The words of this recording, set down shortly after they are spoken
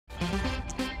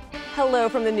Hello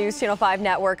from the News Channel 5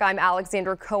 network. I'm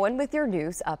Alexandra Cohen with your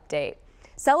news update.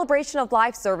 Celebration of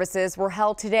life services were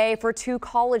held today for two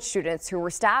college students who were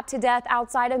stabbed to death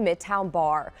outside a Midtown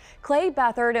bar. Clay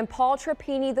Beathard and Paul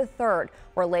Trapani III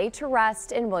were laid to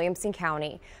rest in Williamson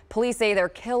County. Police say their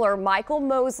killer, Michael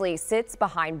Mosley, sits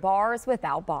behind bars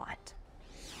without bond.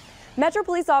 Metro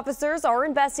police officers are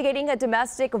investigating a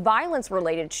domestic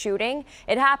violence-related shooting.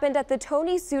 It happened at the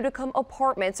Tony Sudicum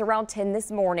Apartments around 10 this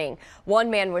morning. One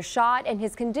man was shot and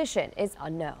his condition is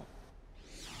unknown.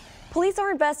 Police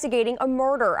are investigating a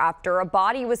murder after a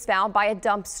body was found by a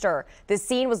dumpster. The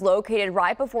scene was located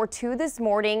right before 2 this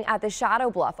morning at the Shadow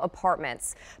Bluff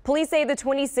Apartments. Police say the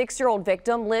 26-year-old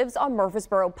victim lives on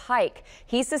Murfreesboro Pike.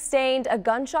 He sustained a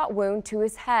gunshot wound to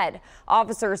his head.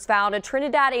 Officers found a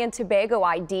Trinidad and Tobago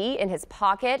ID in his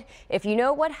pocket. If you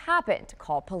know what happened,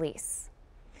 call police.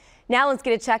 Now let's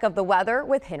get a check of the weather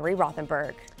with Henry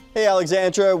Rothenberg. Hey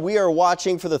Alexandra, we are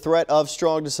watching for the threat of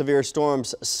strong to severe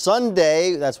storms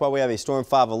Sunday. That's why we have a Storm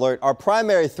 5 alert. Our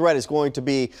primary threat is going to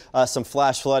be some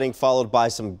flash flooding followed by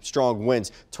some strong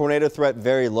winds. Tornado threat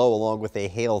very low along with a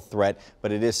hail threat,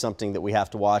 but it is something that we have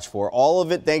to watch for. All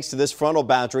of it thanks to this frontal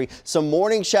boundary. Some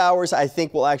morning showers I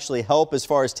think will actually help as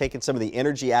far as taking some of the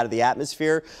energy out of the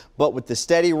atmosphere, but with the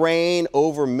steady rain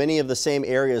over many of the same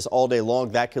areas all day long,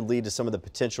 that could lead to some of the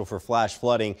potential for flash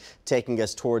flooding taking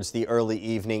us towards the early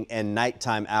evening and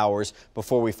nighttime hours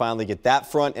before we finally get that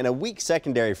front and a weak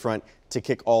secondary front to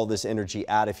kick all this energy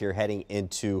out if you're heading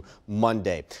into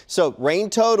Monday. So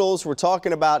rain totals, we're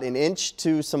talking about an inch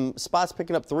to some spots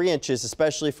picking up 3 inches,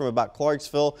 especially from about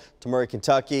Clarksville to Murray,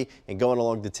 Kentucky, and going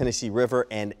along the Tennessee River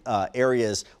and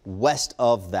areas west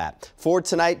of that. For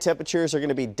tonight, temperatures are going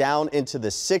to be down into the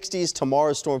 60s.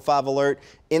 Tomorrow's Storm 5 alert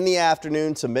in the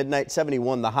afternoon to midnight,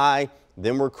 71 the high.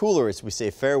 Then we're cooler as we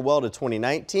say farewell to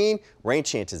 2019. Rain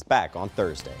chances back on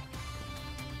Thursday.